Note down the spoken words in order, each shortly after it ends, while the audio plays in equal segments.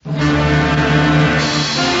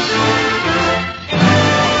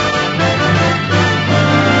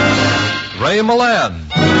Ray Milland,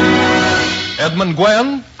 Edmund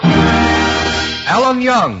Gwenn, Alan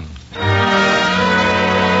Young.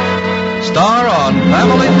 Star on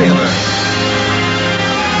Family Theater.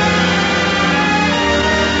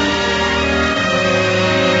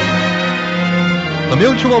 The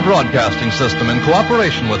Mutual Broadcasting System, in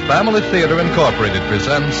cooperation with Family Theater Incorporated,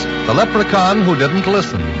 presents The Leprechaun Who Didn't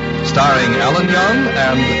Listen, starring Alan Young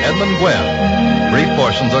and Edmund Gwenn. Brief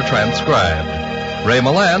portions are transcribed. Ray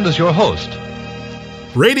Milland is your host.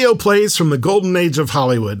 Radio plays from the golden age of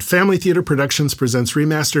Hollywood. Family Theater Productions presents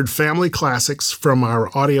remastered family classics from our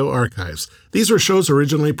audio archives. These were shows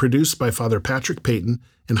originally produced by Father Patrick Peyton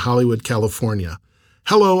in Hollywood, California.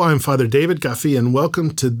 Hello, I'm Father David Guffey, and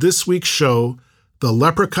welcome to this week's show, The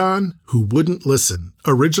Leprechaun Who Wouldn't Listen,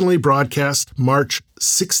 originally broadcast March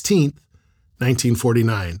 16th,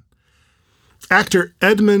 1949. Actor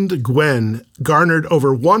Edmund Gwenn garnered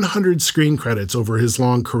over 100 screen credits over his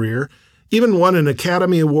long career, even won an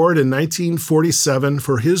Academy Award in 1947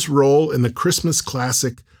 for his role in the Christmas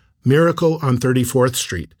classic Miracle on 34th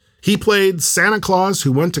Street. He played Santa Claus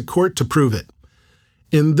who went to court to prove it.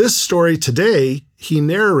 In this story today, he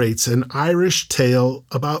narrates an Irish tale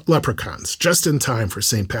about leprechauns, just in time for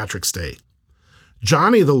St. Patrick's Day.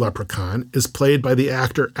 Johnny the Leprechaun is played by the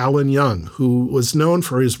actor Alan Young, who was known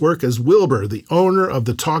for his work as Wilbur, the owner of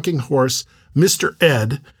the talking horse Mr.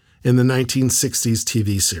 Ed in the 1960s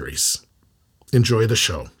TV series. Enjoy the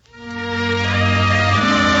show.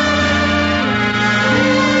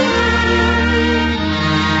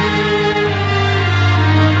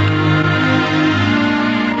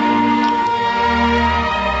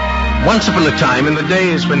 Once upon a time, in the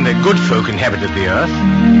days when the good folk inhabited the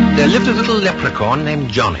earth, there lived a little leprechaun named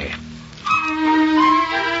Johnny.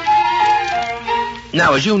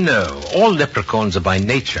 Now, as you know, all leprechauns are by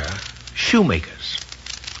nature shoemakers,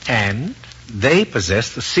 and they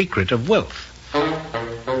possess the secret of wealth.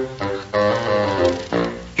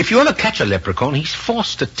 If you ever catch a leprechaun, he's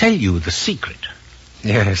forced to tell you the secret.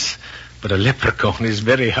 Yes, but a leprechaun is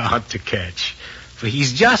very hard to catch, for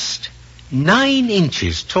he's just 9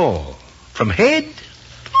 inches tall, from head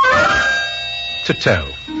to toe.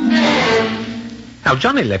 Now,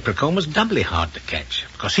 Johnny Leprechaun was doubly hard to catch,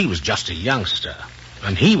 because he was just a youngster,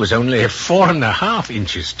 and he was only 4.5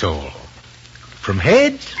 inches tall, from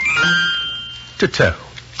head to toe.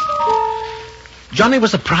 Johnny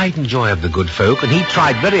was the pride and joy of the good folk, and he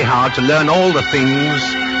tried very hard to learn all the things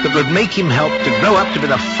that would make him help to grow up to be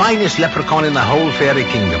the finest leprechaun in the whole fairy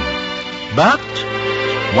kingdom. But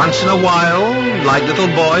once in a while, like little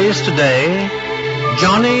boys today,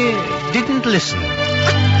 Johnny didn't listen.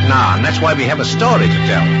 Nah, and that's why we have a story to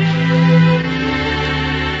tell.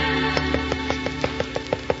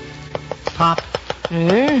 Pop?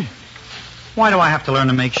 Why do I have to learn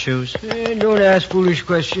to make shoes? Don't ask foolish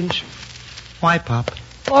questions. Why, Pop?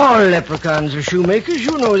 All leprechauns are shoemakers,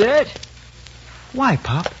 you know that. Why,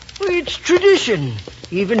 Pop? Well, it's tradition.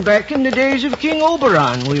 Even back in the days of King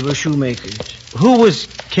Oberon, we were shoemakers. Who was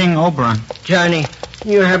King Oberon? Johnny,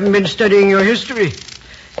 you haven't been studying your history.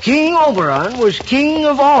 King Oberon was king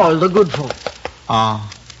of all the good folk.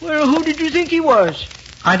 Oh. Well, who did you think he was?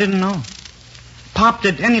 I didn't know. Pop,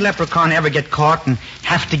 did any leprechaun ever get caught and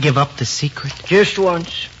have to give up the secret? Just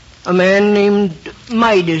once. A man named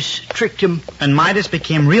Midas tricked him. And Midas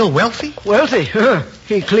became real wealthy? Wealthy?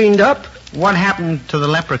 He cleaned up. What happened to the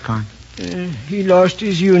leprechaun? He lost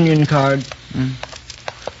his union card.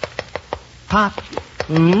 Pop?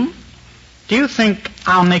 Do you think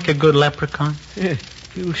I'll make a good leprechaun?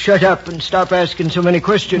 You shut up and stop asking so many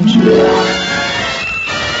questions.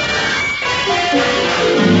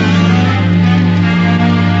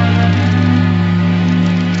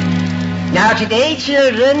 Now today,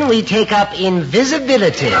 children, we take up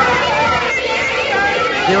invisibility. Do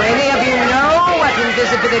any of you know what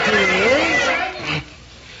invisibility is?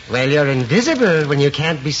 Well, you're invisible when you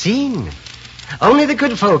can't be seen. Only the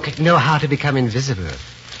good folk know how to become invisible.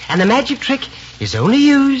 And the magic trick is only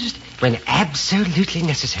used when absolutely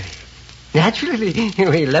necessary. Naturally,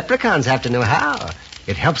 we leprechauns have to know how.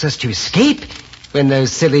 It helps us to escape when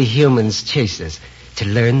those silly humans chase us, to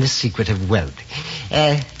learn the secret of wealth.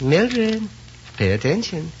 Mildred, pay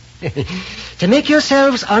attention. To make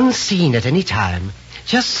yourselves unseen at any time,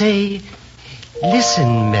 just say,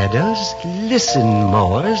 "Listen, meadows, listen,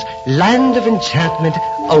 moors, land of enchantment,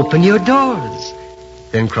 open your doors."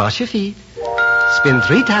 Then cross your feet, spin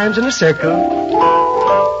 3 times in a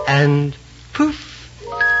circle, and poof,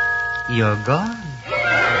 you're gone.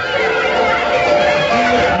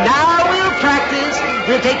 Now we'll practice.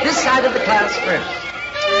 We'll take this side of the class first.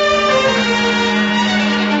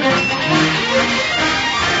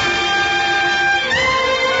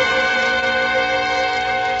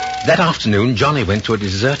 That afternoon, Johnny went to a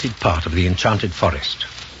deserted part of the enchanted forest,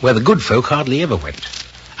 where the good folk hardly ever went,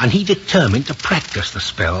 and he determined to practice the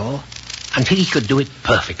spell until he could do it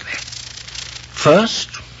perfectly.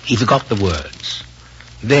 First, he forgot the words.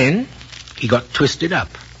 Then, he got twisted up.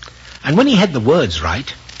 And when he had the words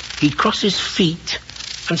right, he'd cross his feet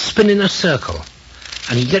and spin in a circle.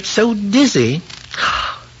 And he'd get so dizzy,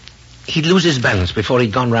 he'd lose his balance before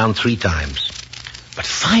he'd gone round 3 times. But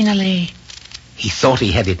finally, he thought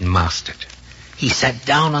he had it mastered. He sat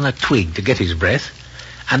down on a twig to get his breath,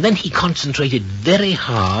 and then he concentrated very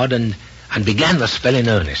hard and began the spell in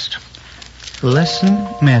earnest. Listen,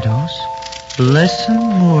 meadows. Listen,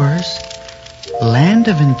 moors. Land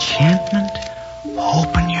of enchantment.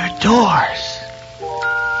 Open your doors.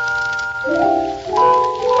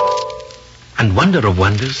 And wonder of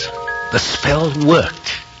wonders, the spell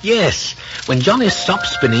worked. Yes, when Johnny stopped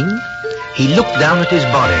spinning, he looked down at his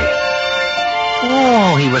body.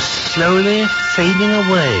 Oh, he was slowly fading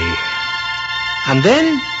away. And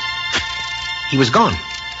then, he was gone.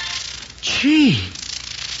 Gee,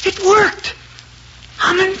 it worked.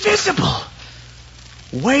 I'm invisible.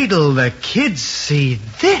 Wait till the kids see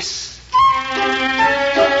this.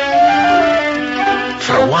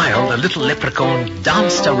 For a while, the little leprechaun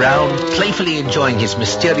danced around, playfully enjoying his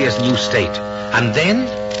mysterious new state. And then,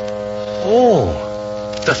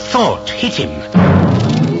 the thought hit him.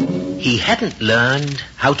 He hadn't learned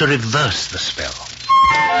how to reverse the spell.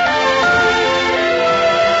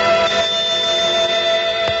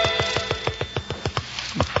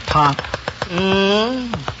 Pop.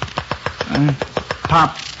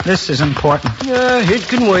 Pop, this is important. It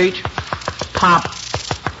can wait. Pop,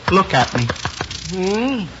 look at me.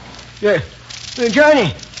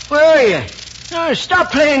 Johnny, where are you?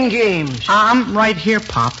 Stop playing games. I'm right here,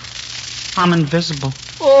 Pop. I'm invisible.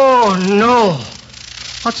 Oh, no.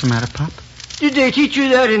 What's the matter, Pop? Did they teach you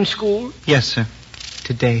that in school? Yes, sir.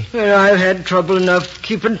 Today. Well, I've had trouble enough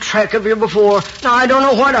keeping track of you before. Now, I don't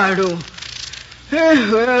know what I'll do.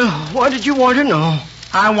 Well, what did you want to know?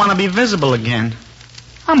 I want to be visible again.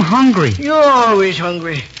 I'm hungry. You're always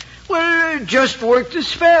hungry. Well, just work the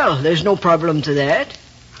spell. There's no problem to that.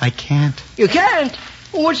 I can't. You can't?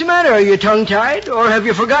 Well, what's the matter? Are you tongue-tied, or have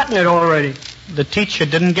you forgotten it already? The teacher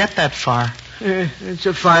didn't get that far. It's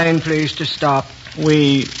a fine place to stop.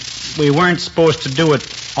 We weren't supposed to do it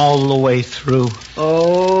all the way through.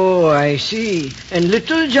 Oh, I see. And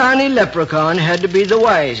little Johnny Leprechaun had to be the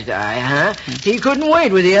wise guy, huh? He couldn't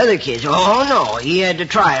wait with the other kids. Oh, no, he had to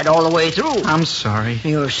try it all the way through. I'm sorry.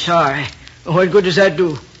 You're sorry. What good does that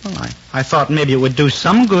do? Well, I thought maybe it would do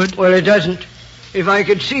some good. Well, it doesn't. If I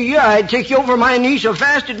could see you, I'd take you over my knee so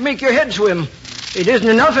fast it'd make your head swim. It isn't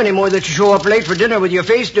enough anymore that you show up late for dinner with your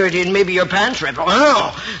face dirty and maybe your pants ripped.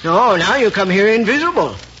 Oh, no, now you come here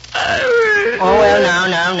invisible. Oh, well,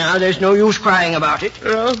 now, there's no use crying about it.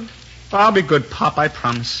 I'll be good, Pop, I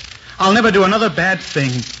promise. I'll never do another bad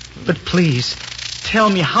thing. But please, tell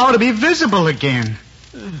me how to be visible again.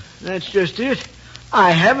 That's just it.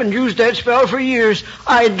 I haven't used that spell for years.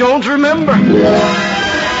 I don't remember.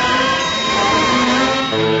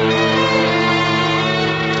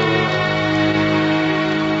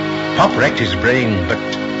 Pop racked his brain, but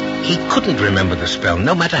he couldn't remember the spell,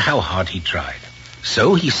 no matter how hard he tried.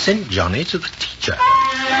 So he sent Johnny to the teacher.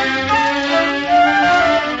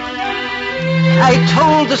 I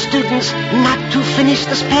told the students not to finish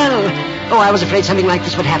the spell. Oh, I was afraid something like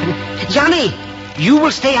this would happen. Johnny, you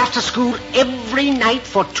will stay after school every night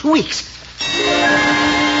for 2 weeks.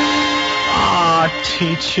 Ah,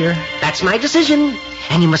 teacher. That's my decision.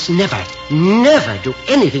 And you must never, never do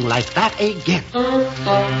anything like that again.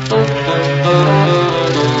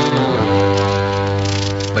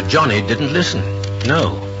 But Johnny didn't listen.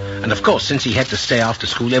 No. And of course, since he had to stay after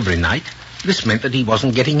school every night, this meant that he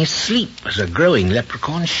wasn't getting his sleep as a growing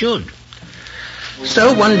leprechaun should.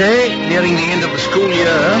 So one day, nearing the end of the school year,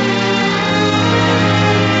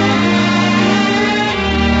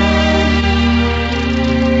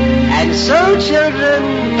 and so,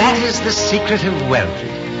 children, that is the secret of wealth.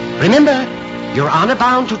 Remember, you're honor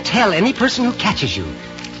bound to tell any person who catches you.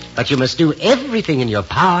 But you must do everything in your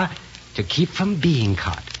power to keep from being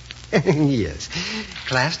caught. Yes.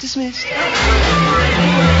 Class dismissed.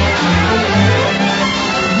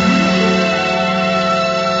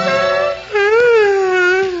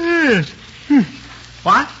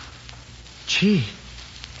 What? Gee,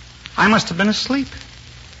 I must have been asleep.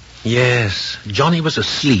 yes, Johnny was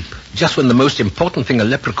asleep, just when the most important thing a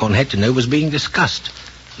leprechaun had to know was being discussed.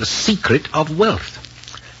 The secret of wealth.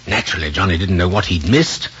 Naturally, Johnny didn't know what he'd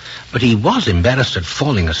missed, but he was embarrassed at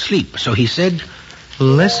falling asleep, so he said,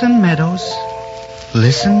 Listen, meadows.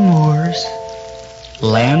 Listen, moors.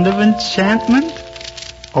 Land of enchantment,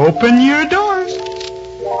 open your doors.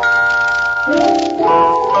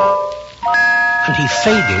 And he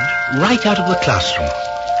faded right out of the classroom.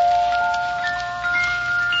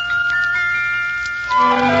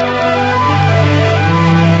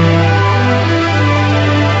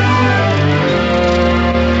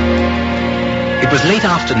 It was late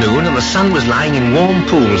afternoon and the sun was lying in warm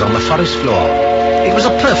pools on the forest floor. It was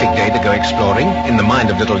a perfect day to go exploring in the mind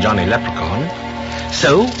of little Johnny Leprechaun.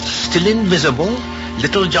 So, still invisible,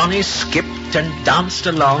 little Johnny skipped and danced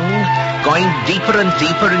along, going deeper and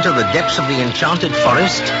deeper into the depths of the enchanted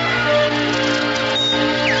forest.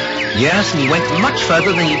 Yes, and he went much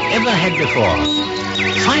further than he'd ever had before.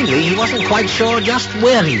 Finally, he wasn't quite sure just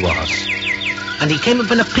where he was. And he came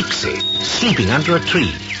upon a pixie, sleeping under a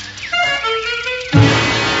tree.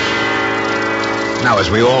 Now, as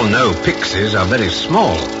we all know, pixies are very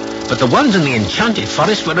small, but the ones in the enchanted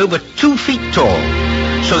forest were over 2 feet tall,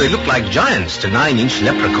 so they looked like giants to 9-inch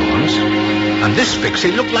leprechauns. And this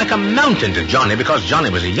pixie looked like a mountain to Johnny because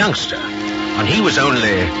Johnny was a youngster, and he was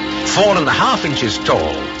only 4.5 inches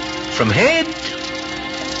tall, from head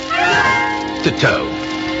to toe.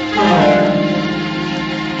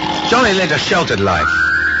 Johnny led a sheltered life.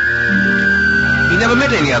 He never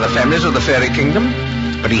met any other families of the fairy kingdom,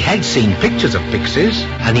 but he had seen pictures of pixies,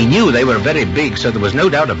 and he knew they were very big, so there was no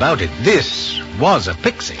doubt about it. This was a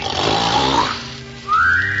pixie.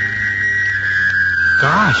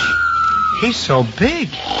 Gosh, he's so big.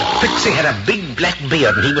 The pixie had a big black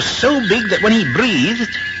beard, and he was so big that when he breathed,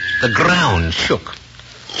 the ground shook.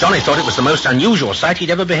 Johnny thought it was the most unusual sight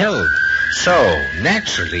he'd ever beheld. So,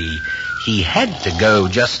 naturally, he had to go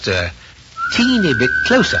just a teeny bit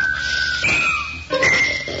closer.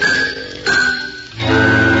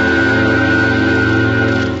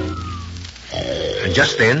 And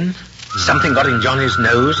just then, something got in Johnny's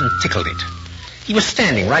nose and tickled it. He was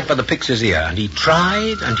standing right by the pixie's ear, and he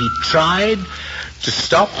tried to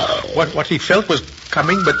stop what he felt was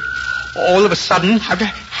coming, but all of a sudden...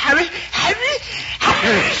 Harry!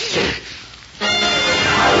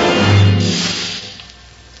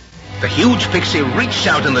 The huge pixie reached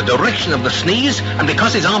out in the direction of the sneeze, and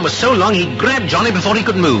because his arm was so long, he grabbed Johnny before he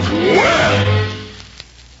could move. Well,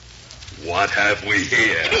 what have we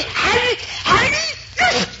here?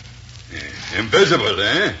 Invisible,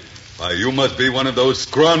 eh? Why, you must be one of those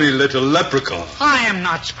scrawny little leprechauns. I am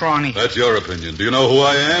not scrawny. That's your opinion. Do you know who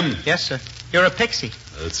I am? Yes, sir. You're a pixie.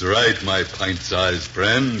 That's right, my pint-sized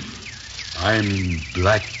friend. I'm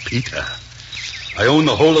Black Peter. I own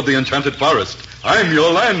the whole of the enchanted forest. I'm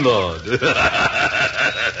your landlord.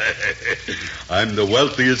 I'm the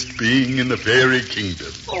wealthiest being in the fairy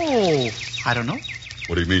kingdom. Oh, I don't know.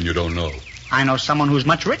 What do you mean you don't know? I know someone who's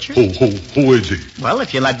much richer. Who is he? Well,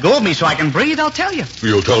 if you let go of me so I can breathe, I'll tell you.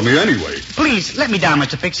 You'll tell me anyway. Please, let me down,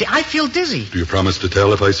 Mr. Pixie. I feel dizzy. Do you promise to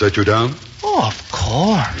tell if I set you down? Oh, of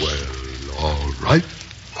course. Well, all right.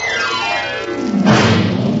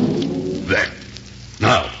 Then,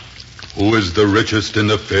 now, who is the richest in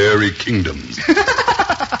the fairy kingdom?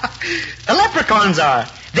 The leprechauns are.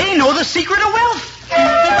 They know the secret of wealth.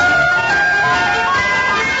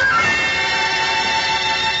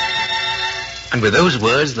 And with those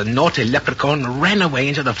words, the naughty leprechaun ran away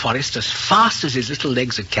into the forest as fast as his little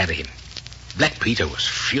legs could carry him. Black Peter was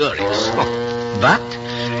furious. But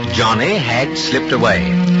Johnny had slipped away,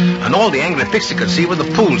 and all the angry pixie could see were the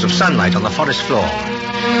pools of sunlight on the forest floor.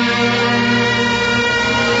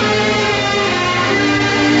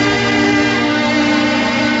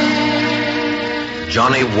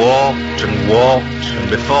 Johnny walked and walked, and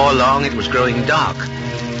before long it was growing dark.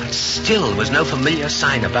 But still there was no familiar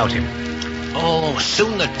sign about him. Oh,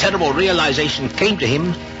 soon the terrible realization came to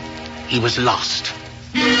him. He was lost.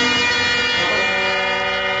 He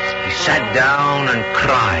sat down and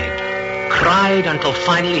cried until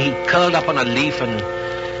finally he curled up on a leaf and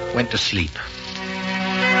went to sleep.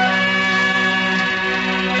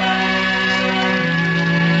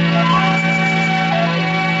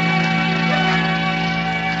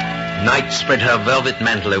 Night spread her velvet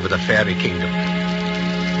mantle over the fairy kingdom.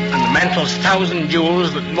 And the mantle's 1,000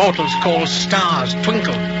 jewels that mortals call stars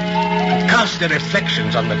twinkled and cast their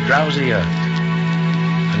reflections on the drowsy earth.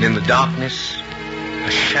 And in the darkness,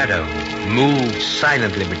 a shadow moved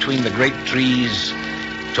silently between the great trees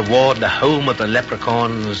toward the home of the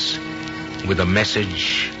leprechauns with a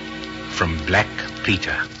message from Black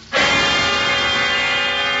Peter.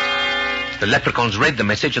 The leprechauns read the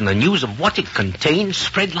message, and the news of what it contained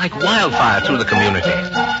spread like wildfire through the community.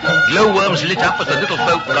 Glowworms lit up as the little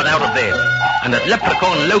folk got out of bed, and at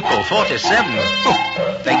Leprechaun Local 47,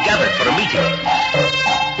 they gathered for a meeting.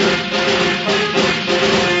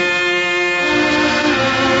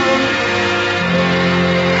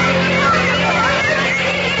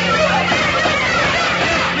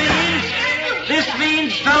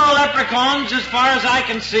 means, fellow leprechauns, as far as I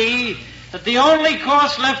can see, that the only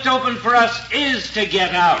course left open for us is to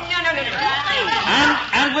get out. No.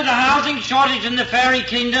 And with a housing shortage in the fairy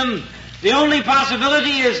kingdom, the only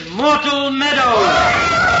possibility is Mortal Meadows.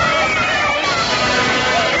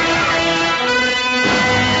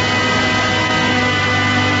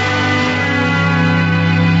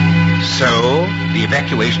 So, the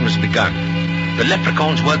evacuation was begun. The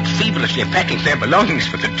leprechauns worked feverishly packing their belongings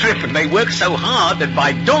for the trip, and they worked so hard that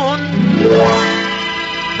by dawn,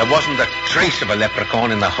 there wasn't a trace of a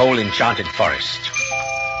leprechaun in the whole enchanted forest.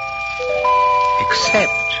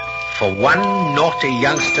 Except for one naughty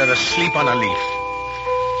youngster asleep on a leaf.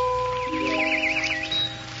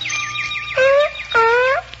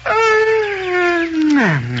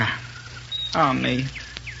 Oh, me.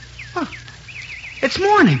 Oh, it's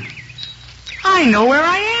morning. I know where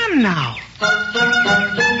I am now.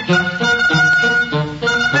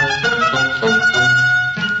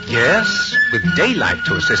 Yes, with daylight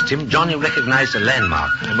to assist him, Johnny recognized a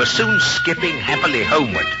landmark and was soon skipping happily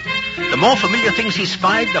homeward. The more familiar things he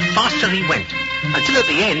spied, the faster he went. Until at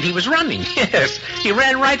the end, he was running. Yes, he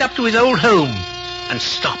ran right up to his old home and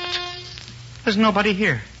stopped. There's nobody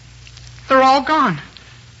here. They're all gone.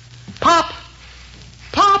 Pop!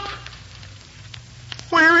 Pop!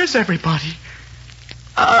 Where is everybody?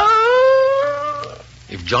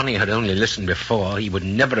 If Johnny had only listened before, he would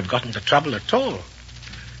never have gotten into trouble at all.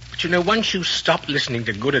 But you know, once you stop listening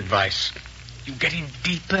to good advice, you get in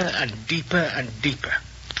deeper and deeper and deeper.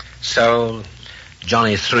 So,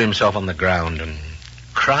 Johnny threw himself on the ground and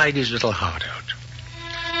cried his little heart out.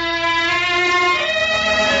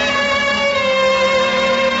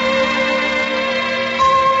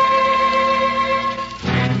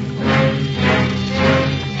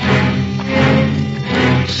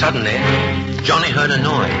 Suddenly, Johnny heard a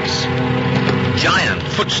noise. Giant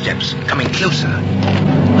footsteps coming closer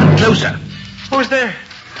and closer. Who's there?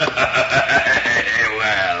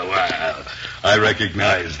 Well. I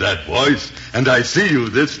recognize that voice, and I see you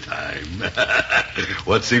this time.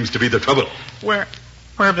 What seems to be the trouble? Where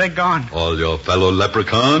have they gone? All your fellow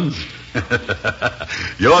leprechauns?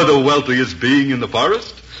 You're the wealthiest being in the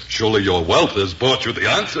forest. Surely your wealth has brought you the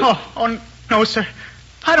answer. Oh, no, sir.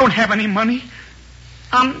 I don't have any money.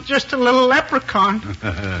 I'm just a little leprechaun.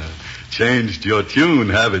 Changed your tune,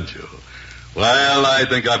 haven't you? Well, I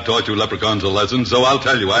think I've taught you leprechauns a lesson, so I'll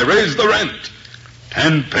tell you. I raised the rent.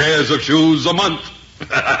 10 pairs of shoes a month.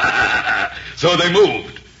 So they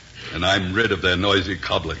moved. And I'm rid of their noisy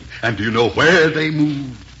cobbling. And do you know where they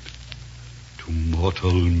moved? To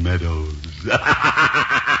Mortal Meadows.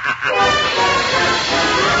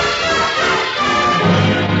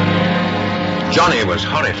 Johnny was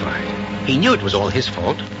horrified. He knew it was all his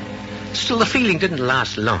fault. Still, the feeling didn't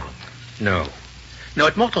last long. No,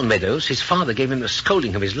 at Mortal Meadows, his father gave him the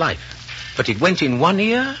scolding of his life. But it went in one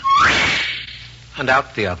ear and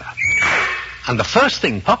out the other. And the first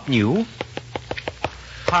thing Pop knew...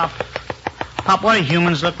 Pop, what do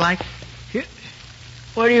humans look like?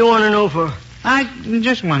 What do you want to know for? I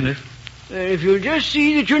just wondered. If you'll just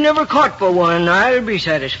see that you're never caught by one, I'll be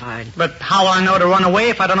satisfied. But how will I know to run away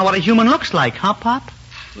if I don't know what a human looks like, huh, Pop?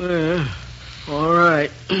 All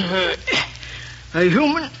right. A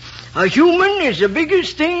human is the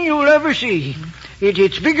biggest thing you'll ever see.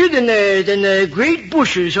 It's bigger than the great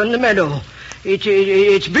bushes on the meadow.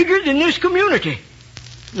 It's bigger than this community.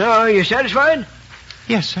 Now, are you satisfied?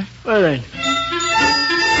 Yes, sir. Well, then.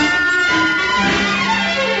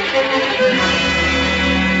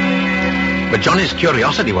 But Johnny's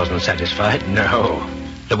curiosity wasn't satisfied. No.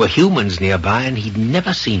 There were humans nearby, and he'd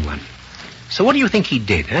never seen one. So what do you think he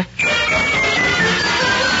did, eh?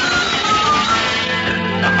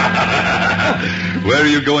 Where are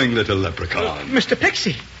you going, little leprechaun? Mr.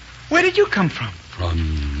 Pixie, where did you come from?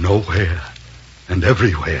 From nowhere and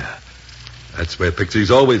everywhere. That's where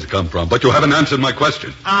pixies always come from. But you haven't answered my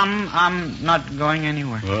question. I'm not going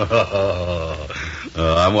anywhere.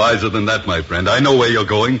 I'm wiser than that, my friend. I know where you're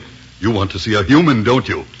going. You want to see a human, don't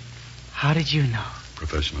you? How did you know?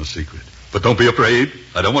 Professional secret. But don't be afraid.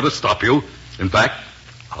 I don't want to stop you. In fact,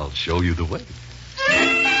 I'll show you the way.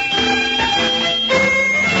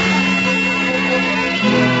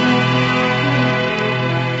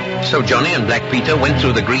 So Johnny and Black Peter went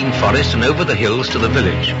through the green forest and over the hills to the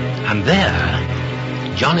village. And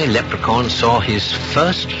there, Johnny Leprechaun saw his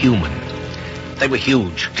first human. They were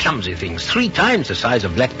huge, clumsy things, 3 times the size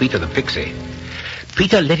of Black Peter the Pixie.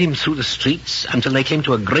 Peter led him through the streets until they came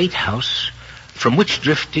to a great house from which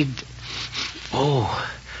drifted... Oh,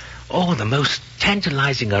 the most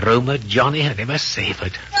tantalizing aroma Johnny had ever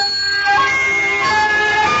savored.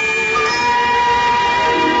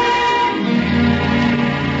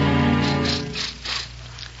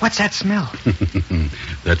 What's that smell?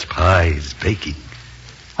 That's pies baking.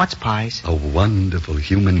 What's pies? A wonderful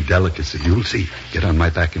human delicacy. You'll see. Get on my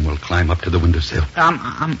back and we'll climb up to the windowsill.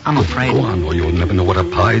 I'm afraid. Go on, or you'll never know what a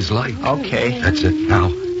pie's like. Okay. That's it. Now,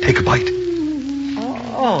 take a bite.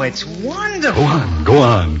 Oh, it's wonderful. Go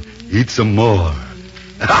on. Eat some more.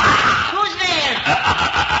 Who's there?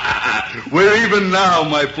 We're even now,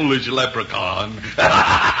 my foolish leprechaun.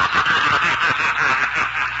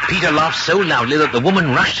 Peter laughed so loudly that the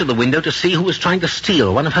woman rushed to the window to see who was trying to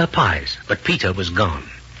steal one of her pies. But Peter was gone,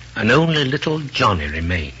 and only little Johnny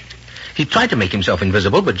remained. He tried to make himself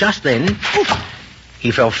invisible, but just then,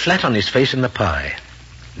 he fell flat on his face in the pie.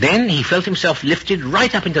 Then he felt himself lifted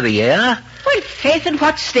right up into the air. Well, Faith, and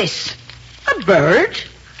what's this? A bird?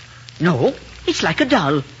 No, it's like a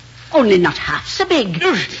doll, only not half so big.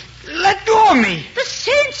 Let go of me. The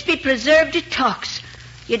saints be preserved, it talks.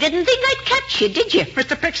 You didn't think I'd catch you, did you?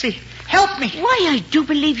 Mr. Pixie, help me. Why, I do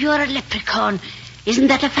believe you're a leprechaun. Isn't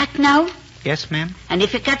that a fact now? Yes, ma'am. And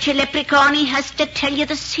if you catch a leprechaun, he has to tell you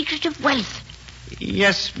the secret of wealth.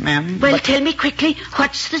 Yes, ma'am. Well, tell me quickly,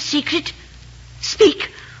 what's the secret? Speak.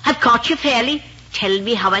 I've caught you fairly. Tell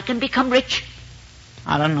me how I can become rich.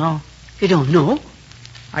 I don't know. You don't know?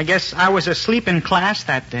 I guess I was asleep in class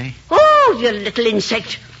that day. Oh, you little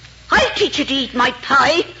insect. I'll teach you to eat my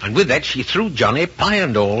pie. And with that, she threw Johnny, pie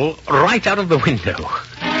and all, right out of the window.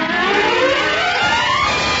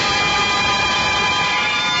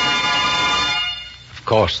 Of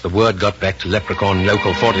course, the word got back to Leprechaun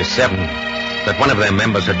Local 47 that one of their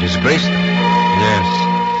members had disgraced them.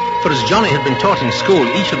 Yes. For as Johnny had been taught in school,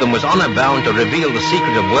 each of them was honor bound to reveal the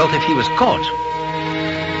secret of wealth if he was caught.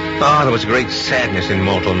 Ah, there was great sadness in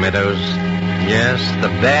Mortal Meadows. Yes, the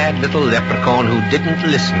bad little leprechaun who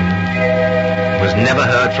didn't listen was never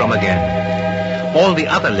heard from again. All the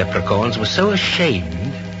other leprechauns were so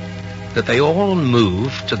ashamed that they all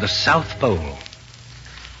moved to the South Pole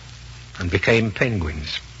and became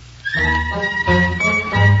penguins.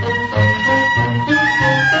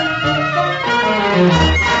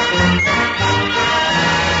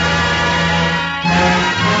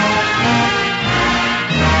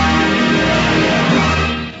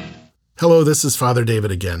 Hello, this is Father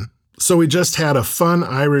David again. So we just had a fun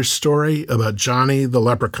Irish story about Johnny the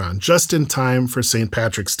Leprechaun, just in time for St.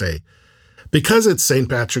 Patrick's Day. Because it's St.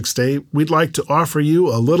 Patrick's Day, we'd like to offer you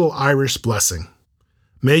a little Irish blessing.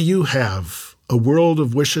 May you have a world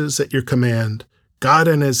of wishes at your command, God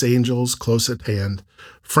and his angels close at hand,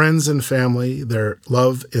 friends and family their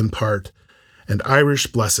love impart, and Irish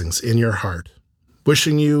blessings in your heart,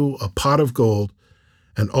 wishing you a pot of gold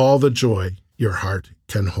and all the joy your heart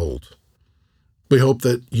can hold. We hope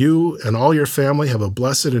that you and all your family have a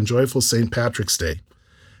blessed and joyful St. Patrick's Day.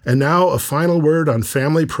 And now a final word on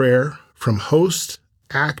family prayer from host,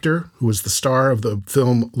 actor, who was the star of the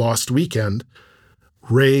film Lost Weekend,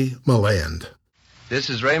 Ray Milland. This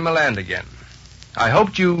is Ray Milland again. I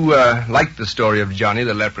hoped you liked the story of Johnny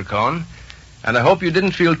the Leprechaun, and I hope you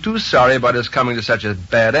didn't feel too sorry about his coming to such a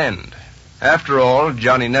bad end. After all,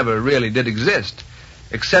 Johnny never really did exist,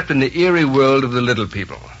 except in the eerie world of the little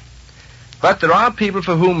people. But there are people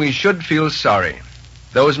for whom we should feel sorry.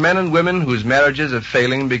 Those men and women whose marriages are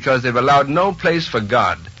failing because they've allowed no place for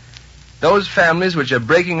God. Those families which are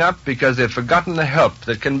breaking up because they've forgotten the help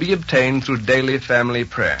that can be obtained through daily family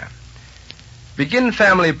prayer. Begin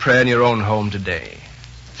family prayer in your own home today.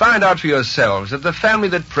 Find out for yourselves that the family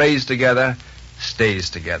that prays together stays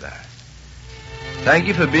together. Thank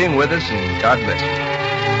you for being with us, and God bless you.